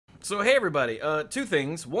So hey everybody, two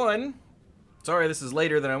things. One, sorry this is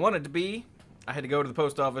later than I wanted to be. I had to go to the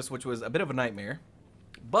post office, which was a bit of a nightmare.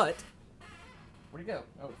 But, where'd he go?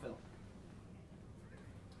 Oh, it fell.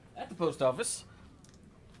 At the post office,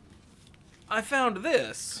 I found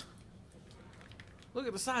this. Look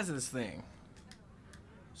at the size of this thing.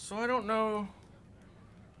 So I don't know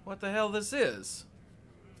what the hell this is.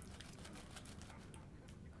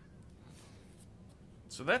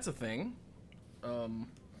 So that's a thing.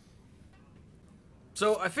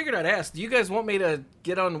 So I figured I'd ask, do you guys want me to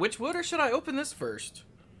get on Witchwood, or should I open this first?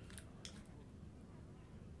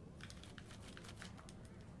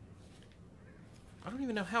 I don't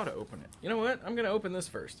even know how to open it. You know what? I'm going to open this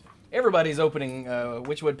first. Everybody's opening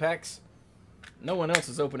Witchwood packs. No one else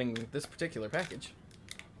is opening this particular package.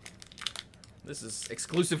 This is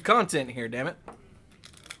exclusive content here, damn it.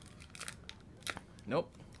 Nope.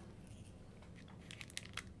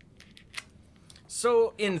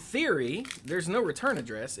 So, in theory, there's no return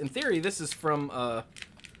address. In theory, this is from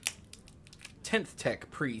 10th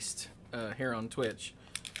Tech Priest here on Twitch.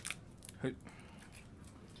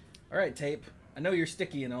 Alright, Tape. I know you're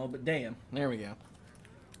sticky and all, but damn. There we go.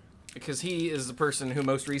 Because he is the person who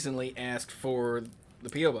most recently asked for the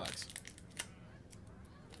P.O. Box.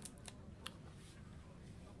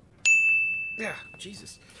 Yeah,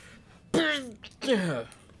 Jesus. What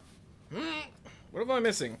am I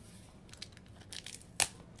missing?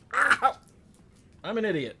 Ow! I'm an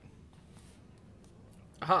idiot.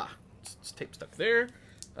 Aha. It's tape stuck there.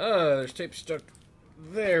 There's tape stuck.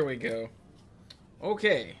 There we go.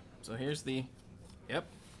 Okay. So here's the... Yep.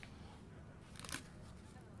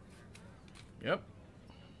 Yep.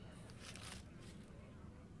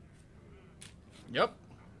 Yep.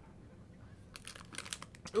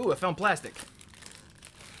 Ooh, I found plastic.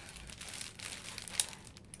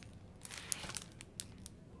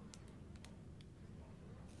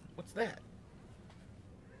 What's that?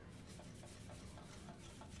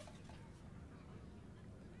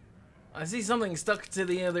 I see something stuck to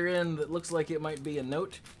the other end that looks like it might be a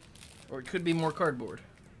note, or it could be more cardboard.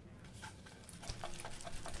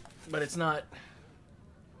 But it's not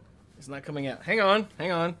coming out. Hang on,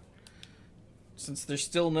 hang on. Since there's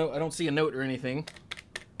still no, I don't see a note or anything.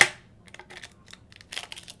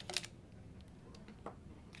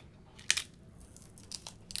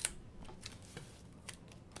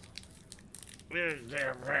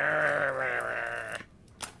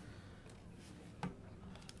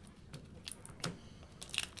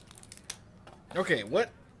 Okay, what?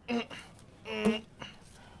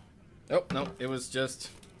 Oh, no, it was just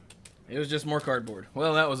more cardboard.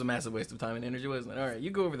 Well, that was a massive waste of time and energy, wasn't it? Alright, you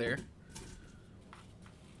go over there.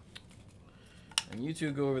 And you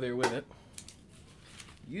two go over there with it.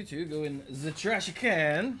 You two go in the trash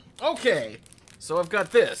can. Okay, so I've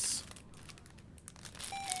got this.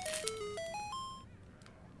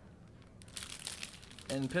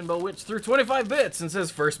 And Pinball Witch threw 25 bits and says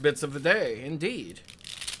first bits of the day. Indeed.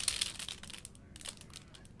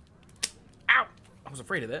 Ow! I was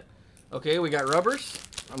afraid of that. Okay, we got rubbers.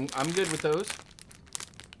 I'm good with those.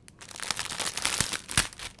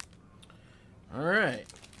 All right.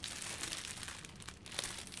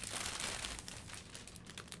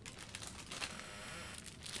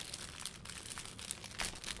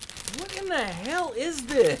 What in the hell is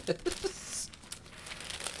this?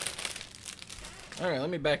 All right, let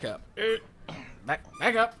me back up.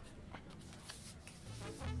 Back up.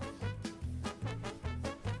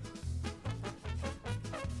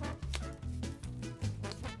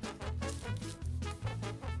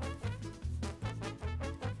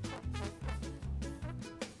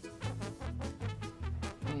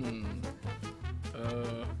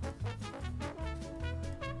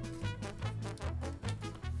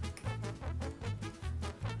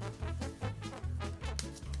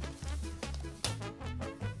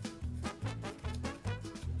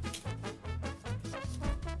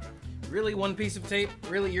 Really, one piece of tape?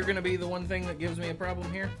 Really, you're gonna be the one thing that gives me a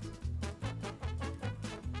problem here?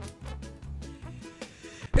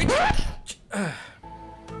 Get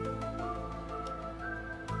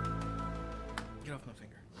off my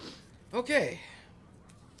finger. Okay.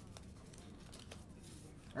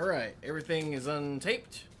 Alright, everything is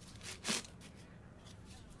untaped.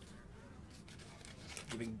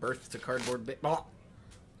 Giving birth to cardboard bit. Oh.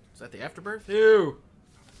 Is that the afterbirth? Ew!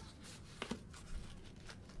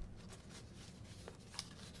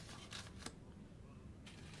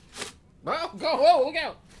 Oh, go! Whoa, look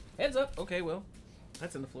out! Heads up. Okay, well,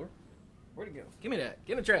 that's in the floor. Where'd it go? Give me that.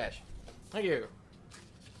 Give me the trash. Thank you.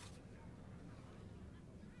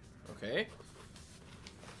 Okay.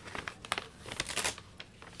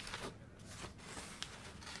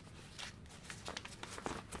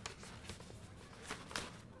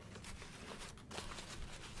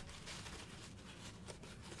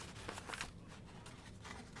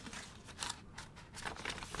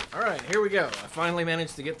 Alright, here we go. I finally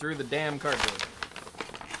managed to get through the damn cardboard.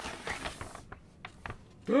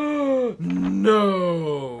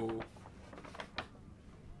 No!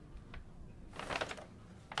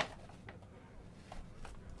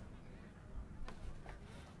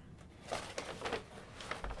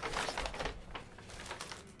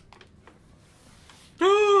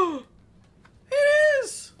 It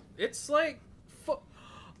is! It's like...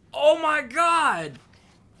 Oh my god!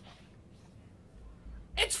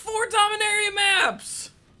 It's 4 Dominaria maps!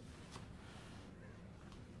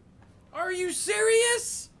 Are you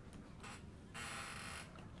serious?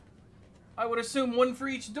 I would assume 1 for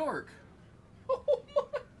each dork. Oh my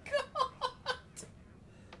god!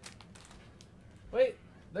 Wait,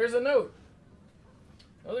 there's a note.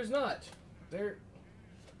 No, there's not. There...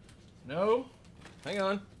 No. Hang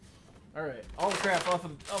on. Alright, all the crap off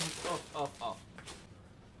of... off.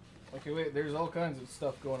 Okay, wait, there's all kinds of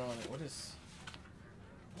stuff going on. What is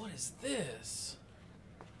this?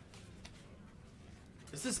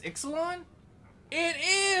 Is this Ixalan? It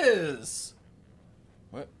is!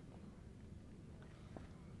 What?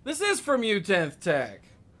 This is from you, 10th Tech.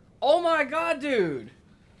 Oh my god, dude!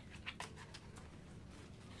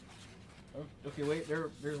 Oh, okay, wait,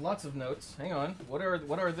 there's lots of notes. Hang on. What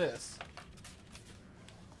are this?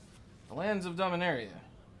 The Lands of Dominaria.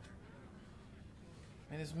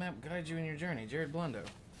 May this map guide you in your journey. Jared Blondo.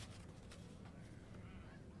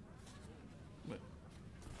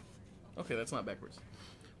 Okay, that's not backwards.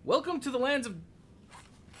 Welcome to the Lands of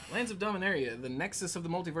Dominaria, the nexus of the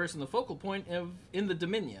multiverse and the focal point in the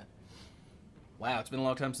Dominia. Wow, it's been a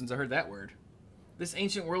long time since I heard that word. This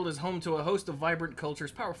ancient world is home to a host of vibrant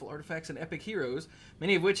cultures, powerful artifacts, and epic heroes,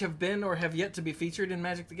 many of which have been or have yet to be featured in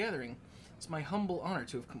Magic the Gathering. It's my humble honor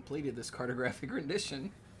to have completed this cartographic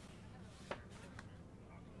rendition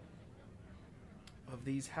of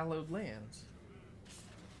these hallowed lands.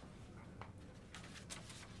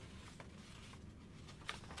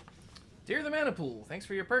 Dear the Manipool, thanks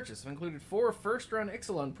for your purchase. I've included 4 first-run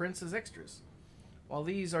Ixalan prints as extras. While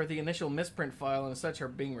these are the initial misprint file and such are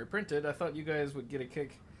being reprinted, I thought you guys would get a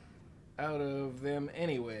kick out of them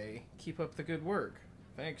anyway. Keep up the good work.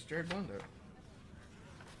 Thanks, Jared Blondo.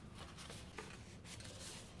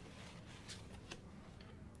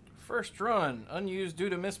 First run, unused due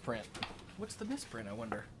to misprint. What's the misprint, I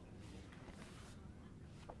wonder?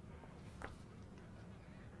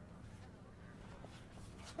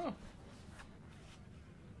 Huh.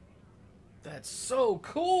 That's so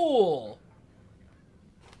cool!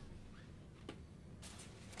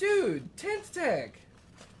 Dude, 10th Tech!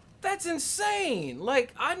 That's insane!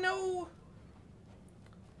 Like, I know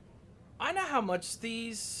how much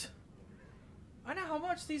these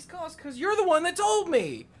cost, because you're the one that told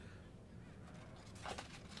me!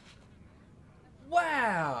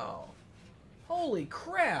 Wow! Holy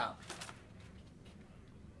crap!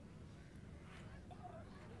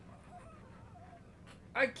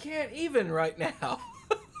 I can't even right now.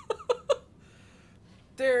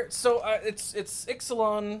 It's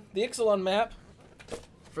Ixalan, the Ixalan map,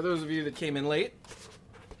 for those of you that came in late,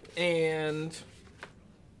 and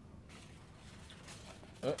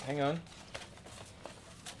oh, hang on.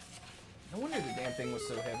 No wonder the damn thing was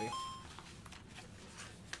so heavy.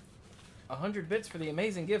 100 bits for the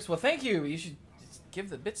amazing gifts. Well, thank you. You should give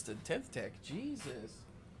the bits to 10th Tech. Jesus.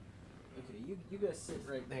 Okay, you guys sit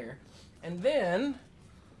right there, and then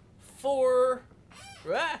for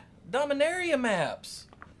Dominaria maps.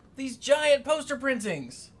 These giant poster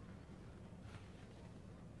printings.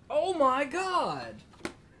 Oh my god.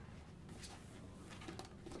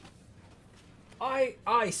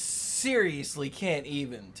 I seriously can't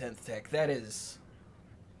even, 10th Tech. That is...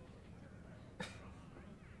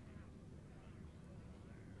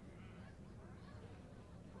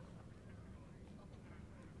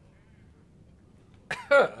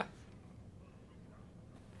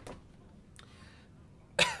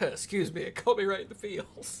 Excuse me, it caught me right in the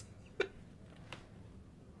feels.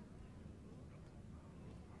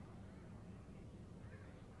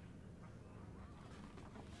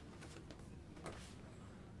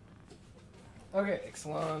 Okay,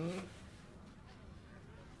 Ixalan.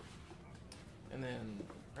 And then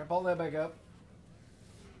wrap all that back up.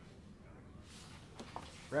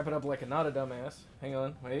 Wrap it up like a not a dumbass. Hang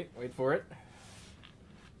on, wait for it.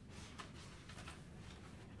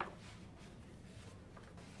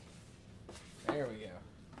 There we go.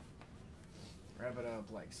 Wrap it up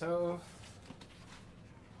like so.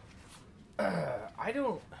 I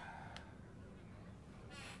don't...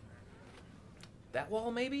 That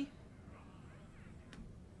wall, maybe?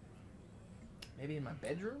 Maybe in my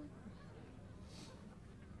bedroom?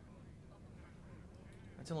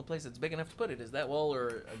 That's the only place that's big enough to put it, is that wall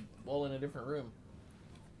or a wall in a different room.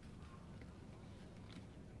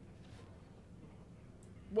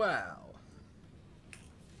 Wow.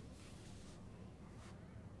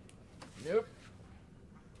 Nope.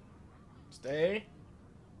 Stay.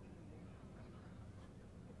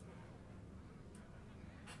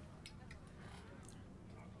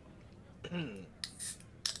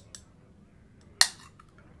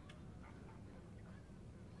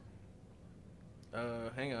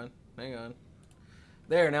 Hang on.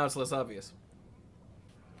 There, now it's less obvious.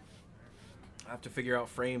 I have to figure out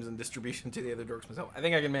frames and distribution to the other dorks myself. I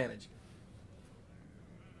think I can manage.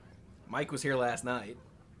 Mike was here last night.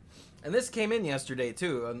 And this came in yesterday,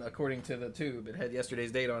 too, according to the tube. It had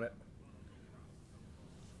yesterday's date on it.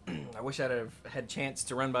 I wish I'd have had chance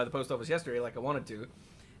to run by the post office yesterday like I wanted to,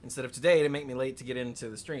 instead of today to make me late to get into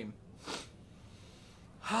the stream.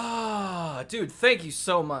 Ah, dude, thank you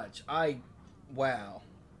so much. Wow.